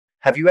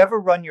Have you ever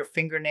run your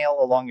fingernail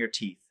along your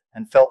teeth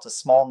and felt a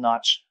small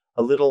notch,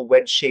 a little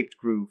wedge-shaped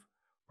groove,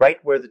 right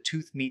where the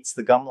tooth meets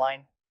the gum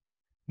line?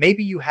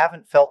 Maybe you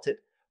haven't felt it,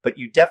 but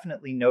you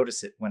definitely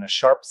notice it when a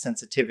sharp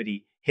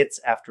sensitivity hits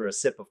after a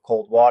sip of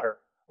cold water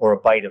or a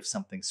bite of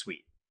something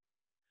sweet.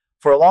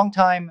 For a long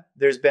time,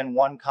 there's been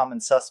one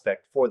common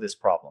suspect for this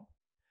problem.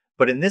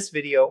 But in this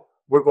video,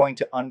 we're going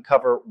to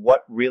uncover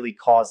what really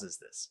causes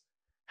this,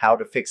 how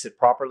to fix it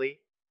properly,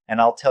 and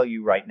I'll tell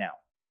you right now.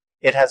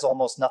 It has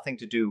almost nothing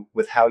to do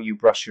with how you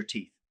brush your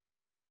teeth.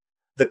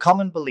 The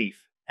common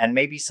belief, and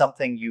maybe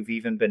something you've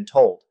even been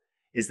told,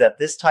 is that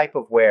this type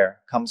of wear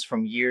comes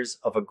from years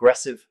of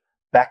aggressive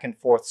back and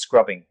forth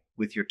scrubbing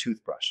with your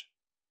toothbrush.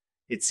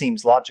 It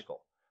seems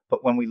logical,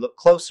 but when we look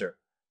closer,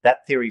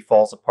 that theory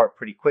falls apart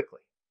pretty quickly.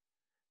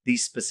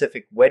 These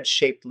specific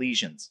wedge-shaped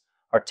lesions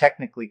are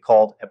technically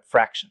called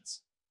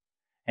abfractions.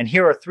 And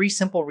here are 3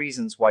 simple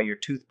reasons why your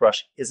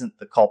toothbrush isn't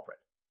the culprit.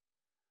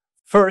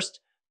 First,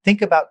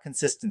 think about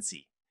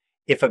consistency.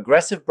 If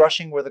aggressive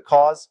brushing were the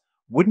cause,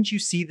 wouldn't you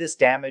see this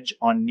damage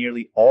on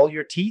nearly all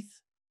your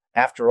teeth?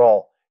 After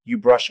all, you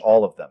brush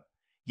all of them.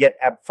 Yet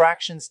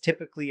abfractions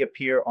typically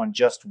appear on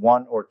just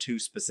 1 or 2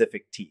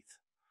 specific teeth,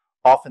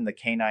 often the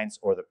canines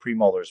or the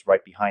premolars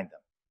right behind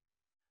them.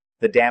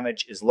 The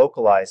damage is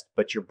localized,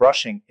 but your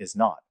brushing is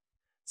not.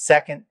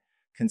 Second,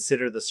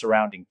 consider the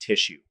surrounding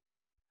tissue.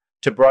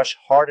 To brush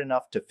hard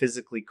enough to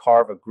physically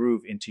carve a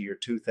groove into your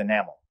tooth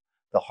enamel,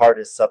 the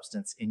hardest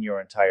substance in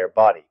your entire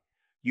body,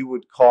 you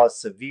would cause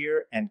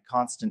severe and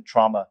constant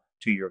trauma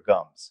to your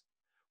gums.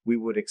 We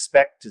would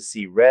expect to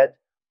see red,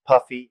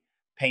 puffy,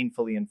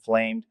 painfully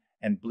inflamed,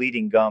 and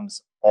bleeding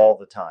gums all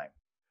the time.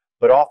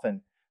 But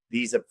often,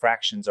 these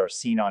abfractions are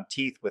seen on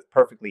teeth with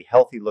perfectly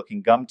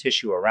healthy-looking gum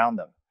tissue around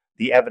them.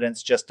 The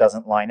evidence just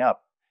doesn't line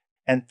up.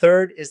 And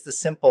third is the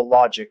simple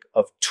logic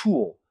of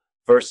tool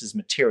versus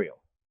material.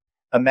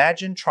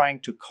 Imagine trying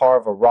to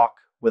carve a rock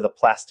with a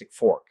plastic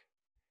fork.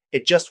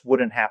 It just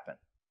wouldn't happen.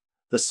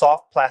 The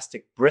soft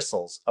plastic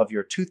bristles of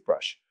your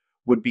toothbrush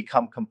would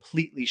become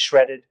completely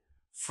shredded,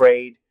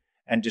 frayed,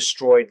 and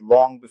destroyed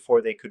long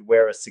before they could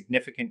wear a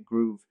significant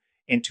groove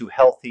into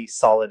healthy,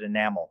 solid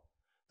enamel.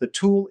 The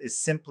tool is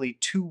simply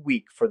too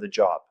weak for the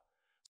job.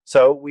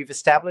 So we've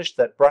established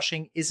that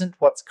brushing isn't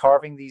what's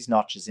carving these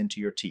notches into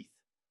your teeth.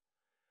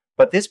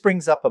 But this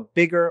brings up a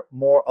bigger,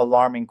 more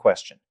alarming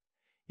question.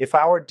 If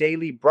our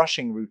daily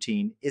brushing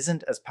routine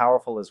isn't as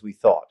powerful as we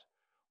thought,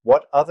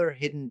 what other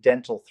hidden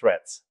dental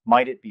threats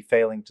might it be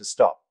failing to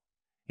stop?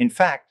 In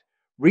fact,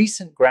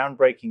 recent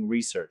groundbreaking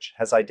research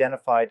has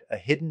identified a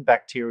hidden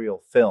bacterial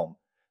film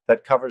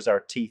that covers our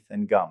teeth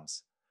and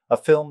gums, a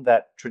film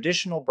that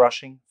traditional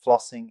brushing,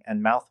 flossing,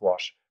 and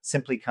mouthwash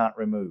simply can't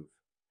remove.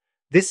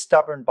 This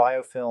stubborn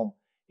biofilm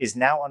is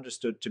now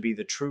understood to be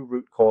the true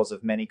root cause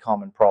of many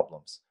common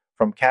problems,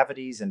 from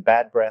cavities and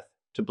bad breath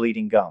to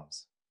bleeding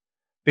gums.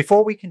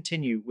 Before we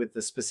continue with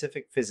the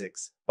specific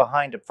physics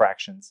behind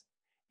abfractions,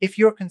 if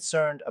you're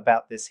concerned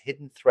about this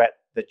hidden threat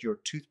that your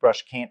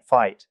toothbrush can't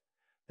fight,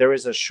 there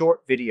is a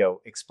short video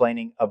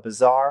explaining a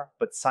bizarre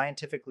but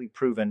scientifically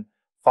proven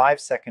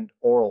 5-second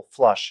oral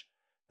flush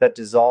that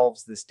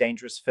dissolves this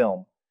dangerous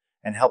film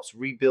and helps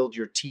rebuild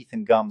your teeth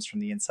and gums from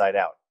the inside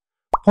out.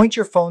 Point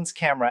your phone's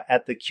camera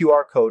at the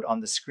QR code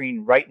on the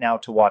screen right now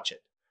to watch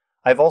it.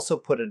 I've also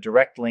put a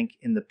direct link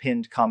in the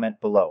pinned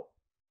comment below.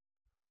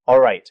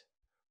 Alright,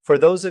 for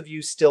those of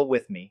you still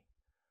with me,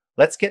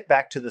 let's get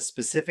back to the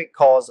specific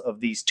cause of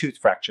these tooth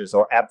fractures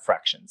or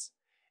abfractions.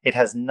 It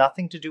has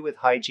nothing to do with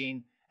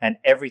hygiene and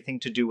everything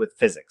to do with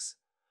physics.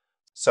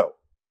 So,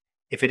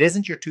 if it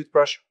isn't your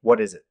toothbrush,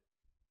 what is it?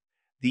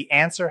 The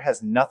answer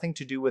has nothing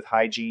to do with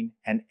hygiene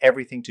and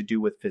everything to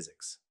do with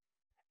physics.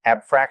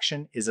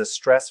 Abfraction is a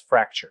stress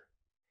fracture.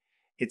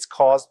 It's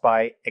caused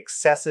by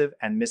excessive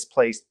and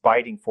misplaced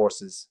biting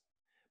forces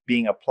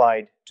being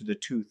applied to the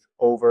tooth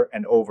over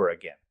and over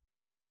again.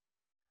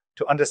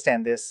 To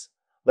understand this,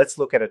 let's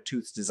look at a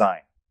tooth's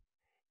design.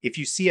 If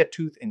you see a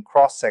tooth in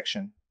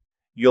cross-section,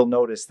 you'll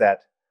notice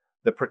that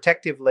the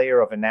protective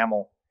layer of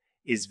enamel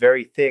is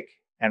very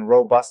thick and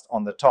robust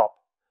on the top,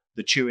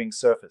 the chewing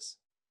surface.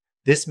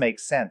 This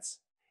makes sense.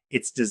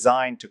 It's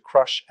designed to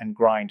crush and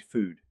grind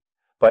food.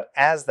 But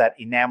as that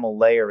enamel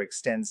layer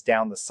extends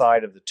down the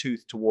side of the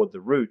tooth toward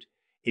the root,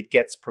 it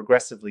gets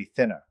progressively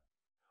thinner.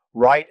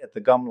 Right at the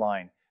gum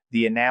line,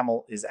 the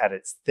enamel is at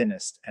its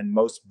thinnest and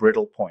most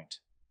brittle point.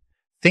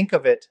 Think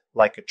of it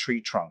like a tree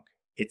trunk.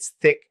 It's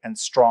thick and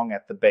strong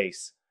at the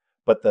base,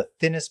 but the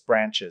thinnest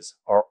branches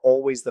are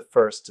always the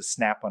first to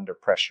snap under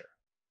pressure.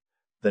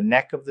 The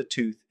neck of the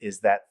tooth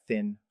is that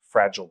thin,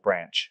 fragile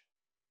branch.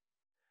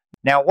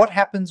 Now, what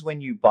happens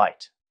when you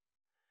bite?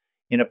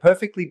 In a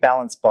perfectly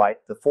balanced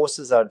bite, the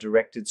forces are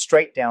directed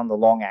straight down the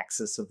long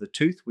axis of the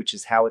tooth, which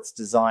is how it's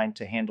designed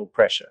to handle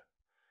pressure.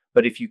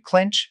 But if you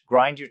clench,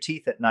 grind your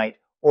teeth at night,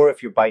 or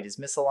if your bite is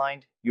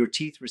misaligned, your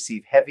teeth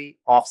receive heavy,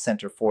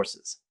 off-center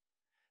forces.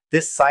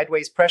 This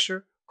sideways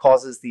pressure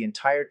causes the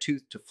entire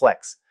tooth to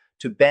flex,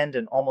 to bend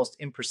an almost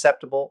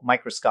imperceptible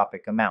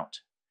microscopic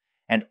amount.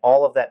 And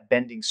all of that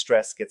bending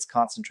stress gets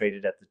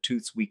concentrated at the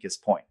tooth's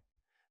weakest point.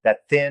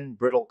 that thin,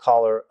 brittle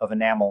collar of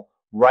enamel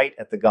right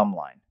at the gum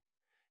line.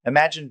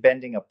 Imagine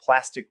bending a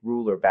plastic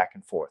ruler back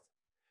and forth.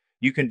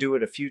 You can do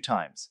it a few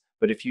times,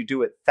 but if you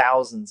do it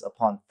thousands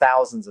upon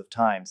thousands of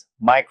times,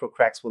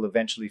 microcracks will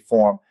eventually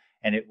form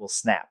and it will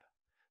snap.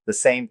 The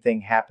same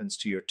thing happens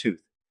to your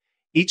tooth.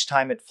 Each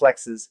time it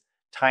flexes,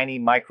 tiny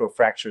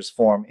microfractures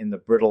form in the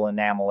brittle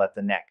enamel at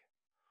the neck.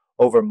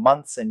 Over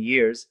months and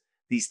years,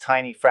 these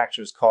tiny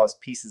fractures cause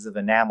pieces of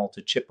enamel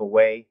to chip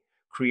away,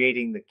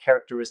 creating the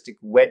characteristic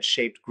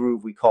wedge-shaped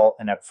groove we call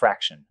an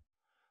abfraction.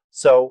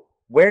 So,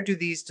 where do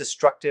these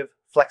destructive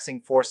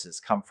flexing forces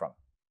come from?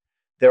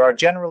 There are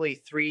generally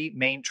three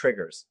main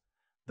triggers.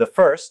 The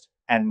first,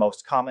 and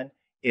most common,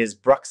 is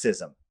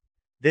bruxism.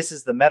 This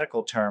is the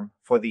medical term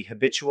for the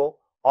habitual,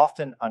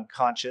 often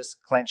unconscious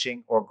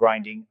clenching or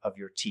grinding of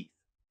your teeth.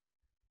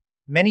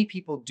 Many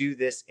people do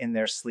this in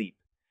their sleep,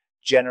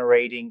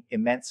 generating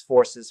immense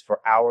forces for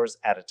hours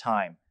at a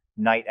time,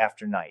 night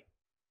after night.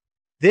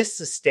 This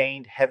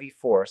sustained heavy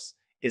force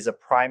is a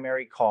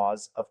primary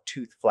cause of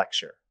tooth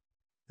flexure.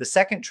 The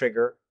second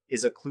trigger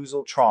is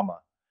occlusal trauma,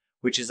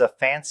 which is a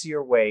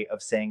fancier way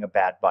of saying a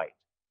bad bite.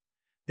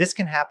 This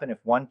can happen if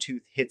one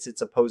tooth hits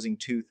its opposing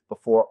tooth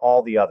before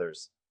all the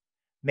others.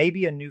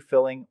 Maybe a new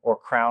filling or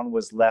crown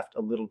was left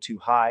a little too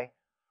high,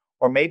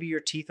 or maybe your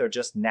teeth are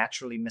just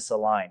naturally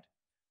misaligned.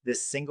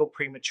 This single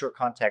premature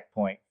contact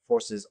point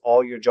forces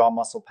all your jaw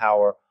muscle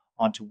power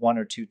onto one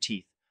or two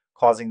teeth,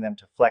 causing them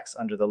to flex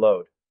under the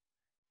load.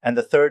 And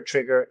the third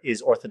trigger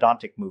is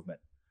orthodontic movement.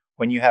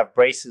 When you have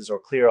braces or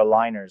clear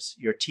aligners,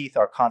 your teeth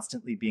are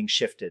constantly being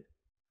shifted.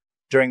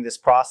 During this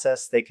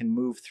process, they can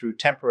move through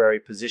temporary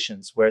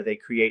positions where they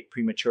create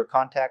premature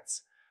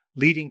contacts,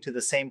 leading to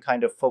the same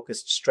kind of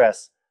focused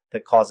stress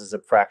that causes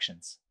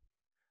abfractions.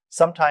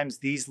 Sometimes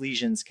these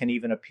lesions can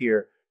even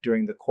appear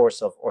during the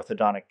course of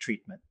orthodontic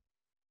treatment.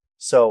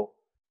 So,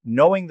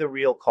 knowing the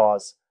real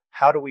cause,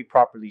 how do we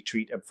properly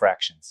treat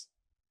abfractions?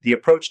 The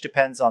approach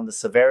depends on the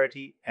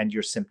severity and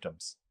your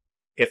symptoms.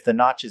 If the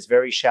notch is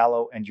very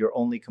shallow and your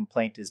only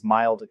complaint is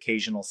mild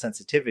occasional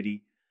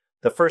sensitivity,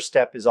 the first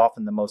step is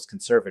often the most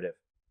conservative.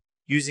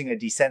 Using a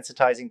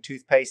desensitizing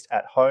toothpaste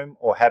at home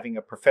or having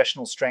a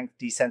professional strength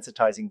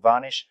desensitizing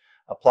varnish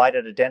applied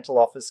at a dental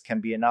office can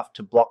be enough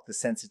to block the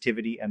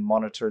sensitivity and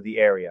monitor the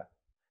area.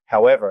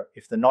 However,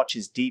 if the notch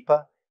is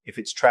deeper, if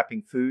it's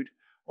trapping food,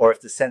 or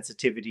if the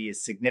sensitivity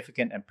is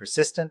significant and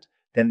persistent,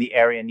 then the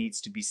area needs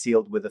to be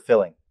sealed with a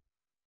filling.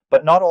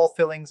 But not all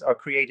fillings are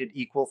created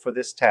equal for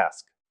this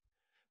task.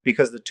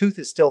 Because the tooth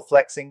is still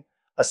flexing,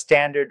 a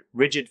standard,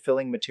 rigid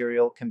filling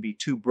material can be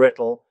too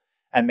brittle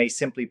and may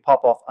simply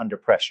pop off under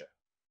pressure.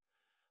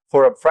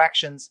 For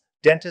abfractions,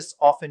 dentists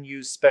often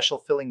use special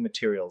filling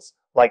materials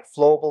like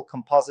flowable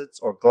composites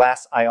or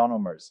glass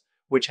ionomers,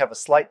 which have a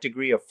slight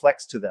degree of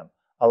flex to them,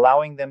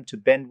 allowing them to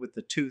bend with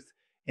the tooth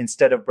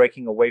instead of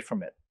breaking away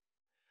from it.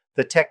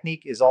 The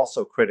technique is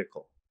also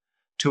critical.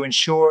 To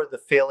ensure the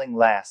filling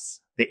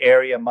lasts, the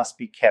area must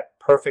be kept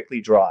perfectly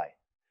dry,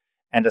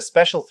 and a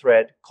special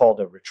thread called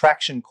a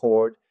retraction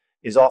cord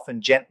is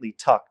often gently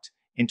tucked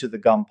into the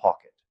gum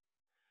pocket.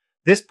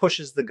 This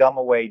pushes the gum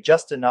away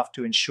just enough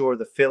to ensure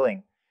the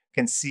filling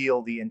can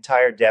seal the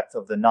entire depth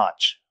of the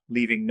notch,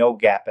 leaving no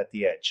gap at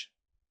the edge.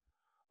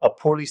 A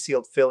poorly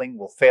sealed filling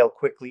will fail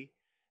quickly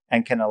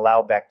and can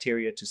allow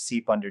bacteria to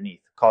seep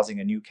underneath, causing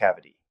a new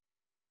cavity.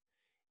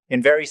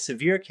 In very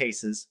severe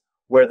cases,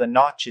 where the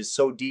notch is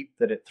so deep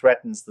that it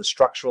threatens the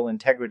structural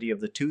integrity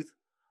of the tooth,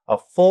 a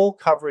full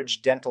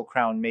coverage dental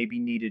crown may be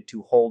needed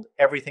to hold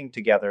everything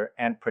together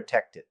and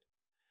protect it.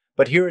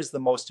 But here is the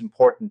most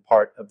important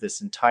part of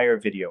this entire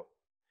video.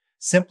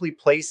 Simply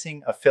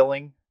placing a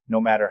filling,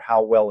 no matter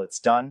how well it's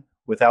done,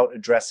 without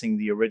addressing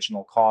the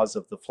original cause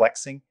of the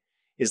flexing,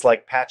 is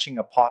like patching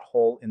a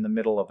pothole in the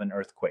middle of an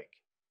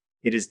earthquake.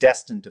 It is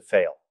destined to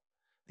fail.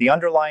 The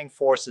underlying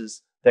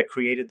forces that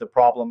created the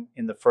problem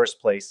in the first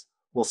place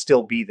will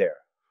still be there,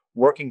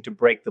 working to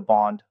break the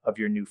bond of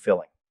your new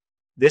filling.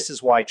 This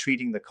is why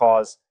treating the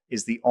cause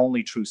is the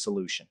only true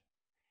solution.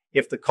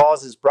 If the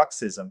cause is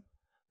bruxism,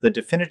 the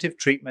definitive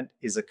treatment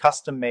is a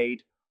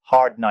custom-made,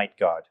 hard night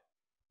guard.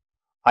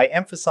 I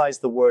emphasize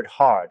the word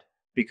hard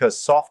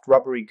because soft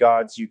rubbery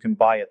guards you can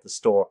buy at the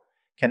store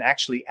can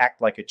actually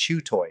act like a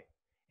chew toy,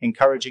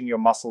 encouraging your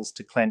muscles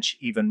to clench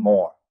even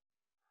more.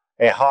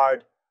 A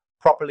hard,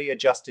 properly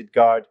adjusted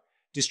guard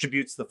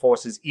distributes the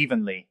forces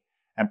evenly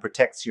and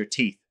protects your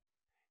teeth.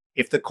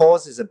 If the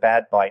cause is a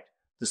bad bite,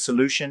 the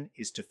solution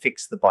is to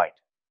fix the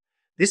bite.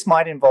 This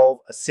might involve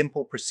a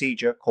simple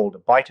procedure called a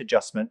bite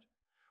adjustment,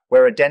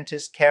 where a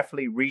dentist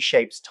carefully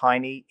reshapes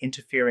tiny,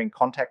 interfering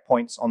contact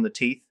points on the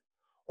teeth,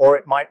 or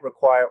it might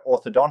require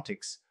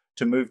orthodontics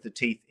to move the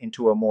teeth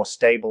into a more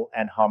stable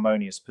and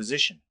harmonious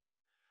position.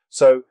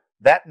 So,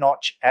 that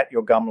notch at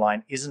your gum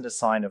line isn't a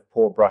sign of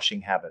poor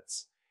brushing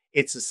habits.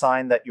 It's a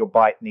sign that your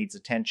bite needs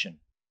attention.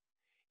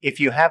 If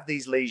you have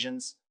these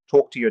lesions,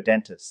 talk to your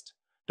dentist.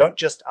 Don't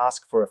just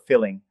ask for a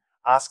filling,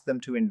 ask them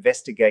to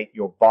investigate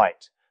your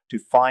bite to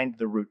find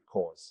the root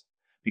cause,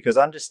 because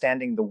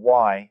understanding the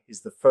why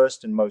is the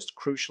first and most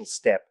crucial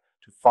step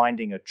to to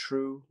finding a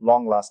true,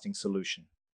 long-lasting solution.